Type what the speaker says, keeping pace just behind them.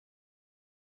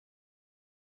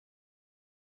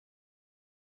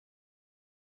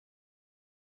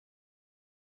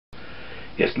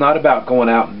It's not about going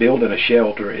out and building a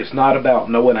shelter. It's not about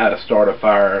knowing how to start a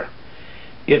fire.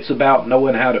 It's about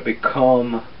knowing how to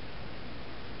become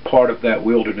part of that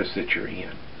wilderness that you're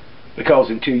in. Because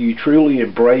until you truly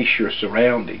embrace your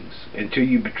surroundings, until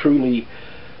you're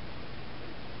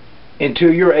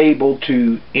able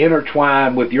to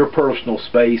intertwine with your personal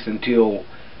space, until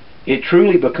it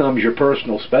truly becomes your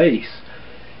personal space,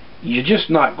 you're just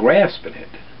not grasping it.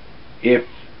 If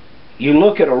you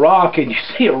look at a rock and you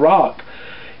see a rock,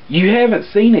 you haven't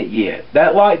seen it yet.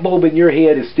 That light bulb in your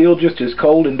head is still just as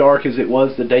cold and dark as it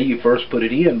was the day you first put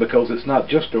it in, because it's not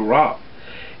just a rock.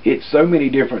 It's so many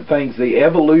different things. The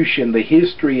evolution, the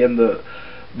history, and the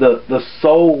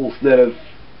souls that have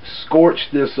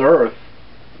scorched this earth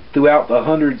throughout the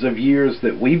hundreds of years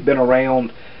that we've been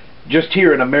around just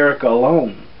here in America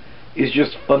alone is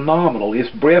just phenomenal.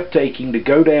 It's breathtaking to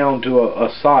go down to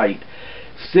a site,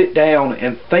 sit down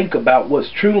and think about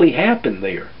what's truly happened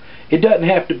there. It doesn't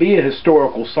have to be a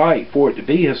historical site for it to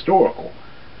be historical.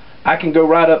 I can go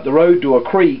right up the road to a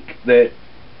creek that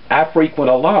I frequent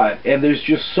a lot, and there's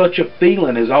just such a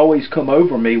feeling has always come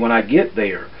over me when I get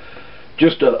there.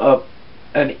 Just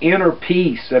an inner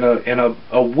peace and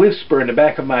a whisper in the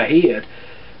back of my head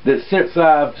that since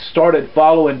I've started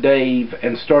following Dave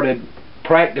and started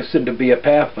practicing to be a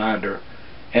pathfinder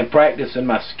and practicing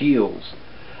my skills,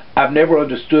 I've never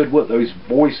understood what those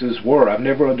voices were. I've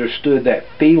never understood that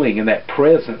feeling and that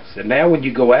presence. And now when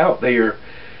you go out there,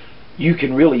 you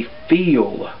can really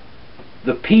feel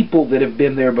the people that have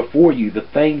been there before you, the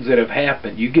things that have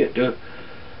happened. You get to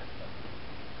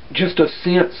just a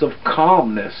sense of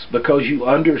calmness because you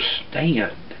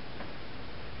understand.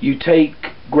 You take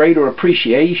greater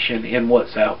appreciation in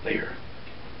what's out there.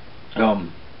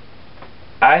 I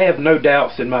have no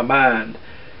doubts in my mind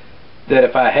that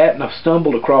if I hadn't have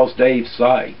stumbled across Dave's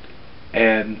site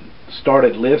and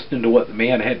started listening to what the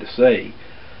man had to say,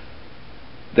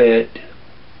 that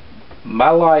my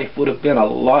life would have been a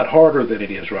lot harder than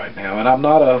it is right now. And I'm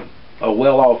not a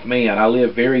well-off man. I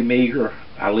live very meager.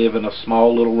 I live in a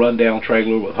small little rundown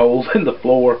trailer with holes in the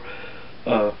floor.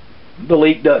 The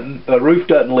roof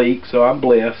doesn't leak, so I'm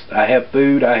blessed. I have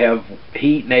food, I have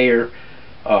heat and air.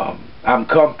 I'm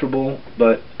comfortable,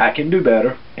 but I can do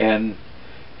better, and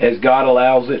as God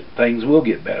allows it, things will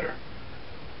get better.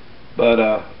 But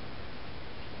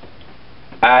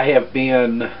I have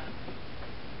been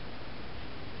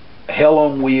hell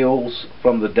on wheels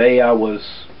from the day I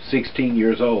was 16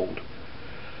 years old.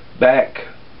 Back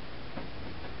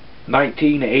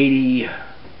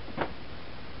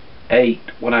 1988,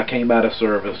 when I came out of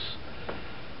service,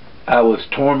 I was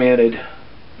tormented.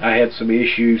 I had some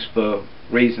issues for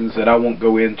reasons that I won't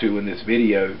go into in this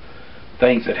video.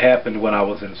 Things that happened when I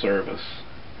was in service.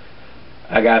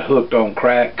 I got hooked on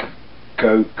crack,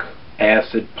 coke,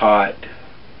 acid, pot.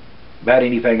 About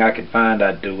anything I could find,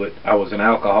 I'd do it. I was an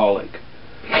alcoholic.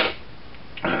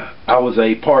 I was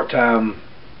a part-time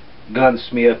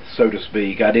gunsmith, so to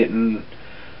speak. I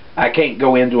can't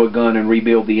go into a gun and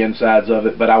rebuild the insides of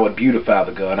it, but I would beautify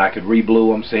the gun. I could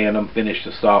reblue them, sand them, finish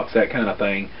the stocks, that kind of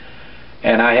thing.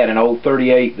 And I had an old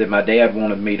 38 that my dad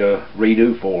wanted me to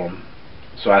redo for him.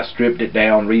 So I stripped it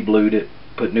down, reblued it,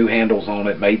 put new handles on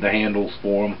it, made the handles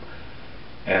for him,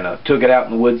 and took it out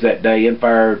in the woods that day and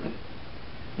fired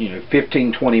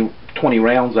 15, 20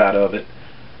 rounds out of it.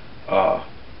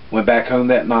 Went back home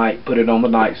that night, put it on the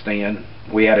nightstand.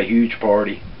 We had a huge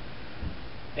party,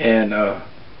 and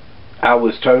I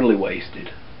was totally wasted.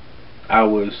 I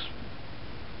was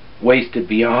wasted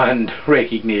beyond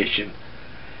recognition.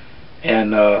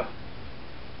 And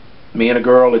me and a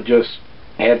girl had just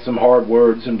had some hard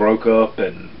words and broke up,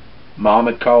 and Mom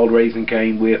had called Raising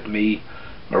Cain with me.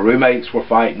 My roommates were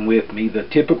fighting with me, the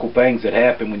typical things that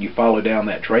happen when you follow down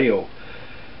that trail.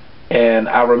 And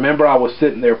I remember I was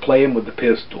sitting there playing with the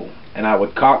pistol, and I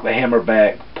would cock the hammer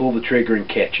back, pull the trigger, and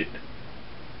catch it.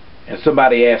 And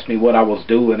somebody asked me what I was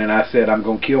doing, and I said, I'm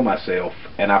going to kill myself.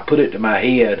 And I put it to my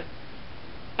head,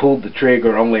 pulled the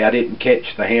trigger, only I didn't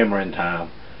catch the hammer in time,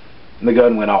 and the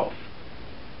gun went off.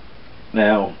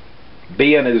 Now,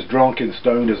 being as drunk and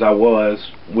stoned as I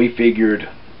was, we figured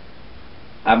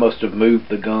I must have moved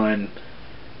the gun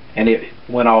and it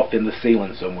went off in the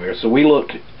ceiling somewhere. So we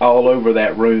looked all over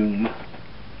that room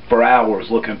for hours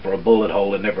looking for a bullet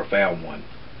hole and never found one.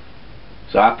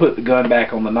 So I put the gun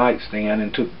back on the nightstand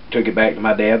and took it back to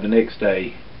my dad the next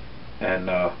day, and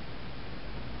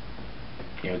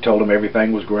told him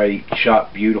everything was great,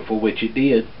 shot beautiful, which it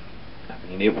did. I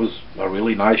mean, it was a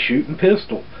really nice shooting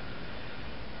pistol.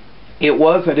 It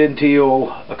wasn't until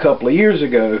a couple of years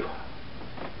ago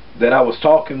that I was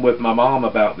talking with my mom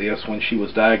about this when she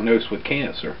was diagnosed with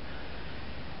cancer.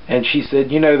 And she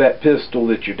said, you know, that pistol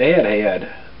that your dad had,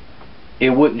 it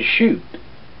wouldn't shoot.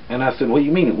 And I said, what do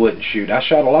you mean it wouldn't shoot? I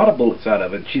shot a lot of bullets out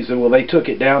of it. She said, well, they took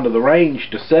it down to the range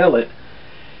to sell it,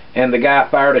 and the guy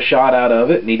fired a shot out of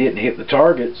it, and he didn't hit the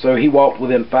target, so he walked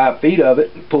within 5 feet of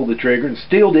it and pulled the trigger and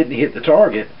still didn't hit the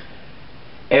target.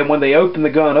 And when they opened the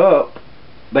gun up,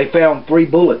 they found 3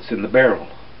 bullets in the barrel.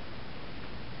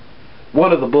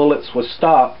 One of the bullets was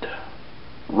stopped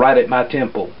right at my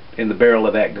temple in the barrel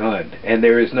of that gun, and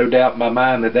there is no doubt in my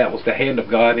mind that that was the hand of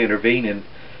God intervening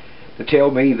to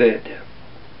tell me that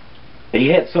He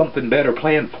had something better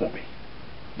planned for me,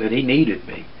 that He needed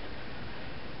me.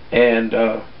 And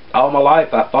all my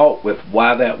life I fought with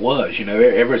why that was. You know,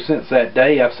 ever since that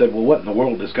day I've said, well, what in the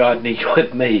world does God need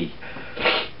with me?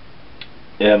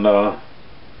 And a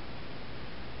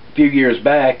few years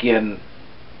back in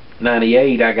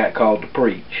 '98 I got called to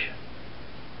preach.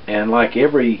 And like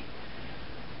every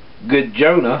good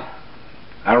Jonah,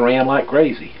 I ran like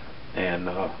crazy. And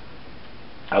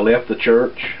I left the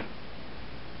church.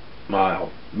 My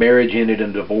marriage ended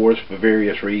in divorce for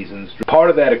various reasons. Part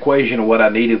of that equation of what I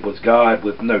needed was God,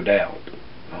 with no doubt.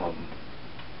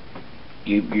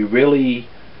 You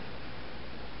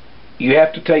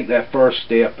have to take that first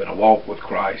step in a walk with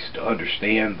Christ to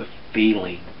understand the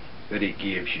feeling that it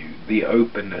gives you, the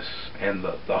openness and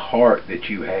the heart that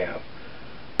you have.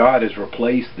 God has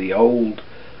replaced the old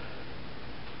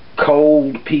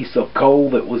cold piece of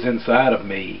coal that was inside of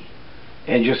me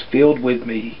and just filled with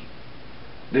me.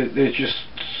 There's just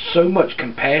so much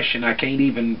compassion I can't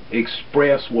even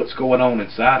express what's going on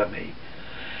inside of me.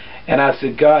 And I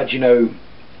said, God, you know,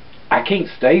 I can't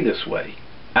stay this way.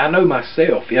 I know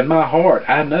myself. In my heart,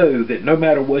 I know that no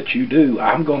matter what you do,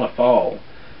 I'm going to fall.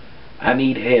 I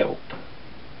need help.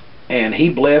 And He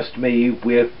blessed me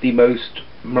with the most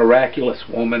miraculous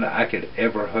woman I could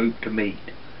ever hope to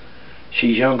meet.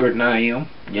 She's younger than I am,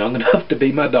 young enough to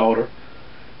be my daughter.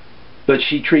 But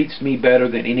she treats me better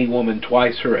than any woman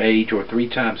twice her age or 3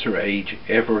 times her age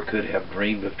ever could have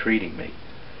dreamed of treating me.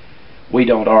 We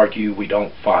don't argue, we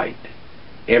don't fight.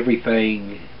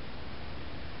 Everything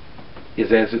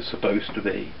is as it's supposed to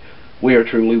be. We are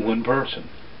truly one person.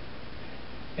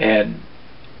 And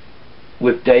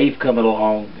with Dave coming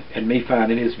along and me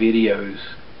finding his videos,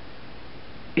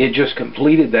 it just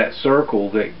completed that circle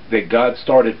that God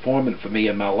started forming for me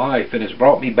in my life, and has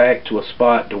brought me back to a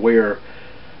spot to where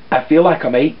I feel like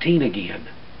I'm 18 again.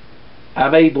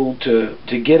 I'm able to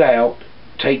get out,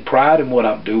 take pride in what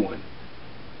I'm doing,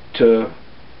 to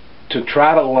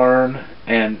try to learn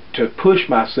and to push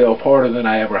myself harder than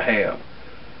I ever have.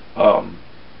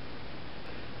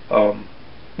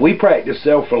 We practice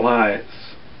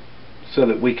self-reliance so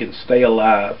that we can stay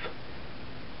alive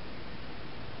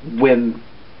when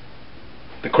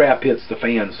the crap hits the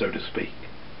fan, so to speak.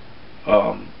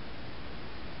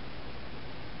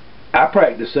 I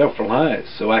practice self-reliance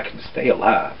so I can stay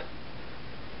alive.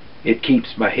 It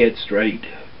keeps my head straight.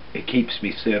 It keeps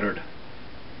me centered.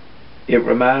 It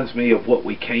reminds me of what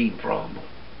we came from.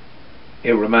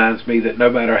 It reminds me that no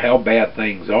matter how bad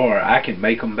things are, I can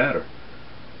make them better.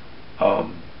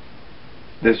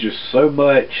 There's just so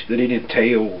much that it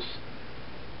entails.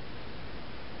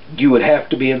 You would have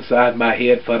to be inside my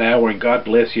head for an hour, and God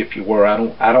bless you if you were. I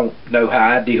don't know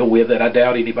how I deal with it. I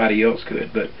doubt anybody else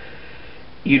could, but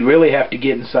you'd really have to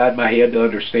get inside my head to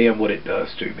understand what it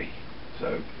does to me.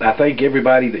 So I thank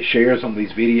everybody that shares on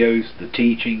these videos, the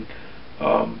teaching,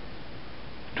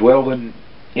 dwelling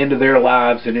into their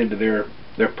lives and into their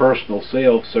personal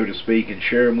selves, so to speak, and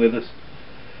share them with us.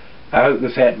 I hope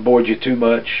this hadn't bored you too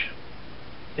much.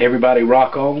 Everybody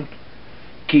rock on,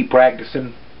 keep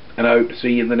practicing, and I hope to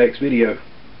see you in the next video.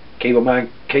 Cable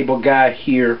Guy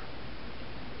here.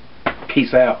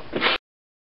 Peace out.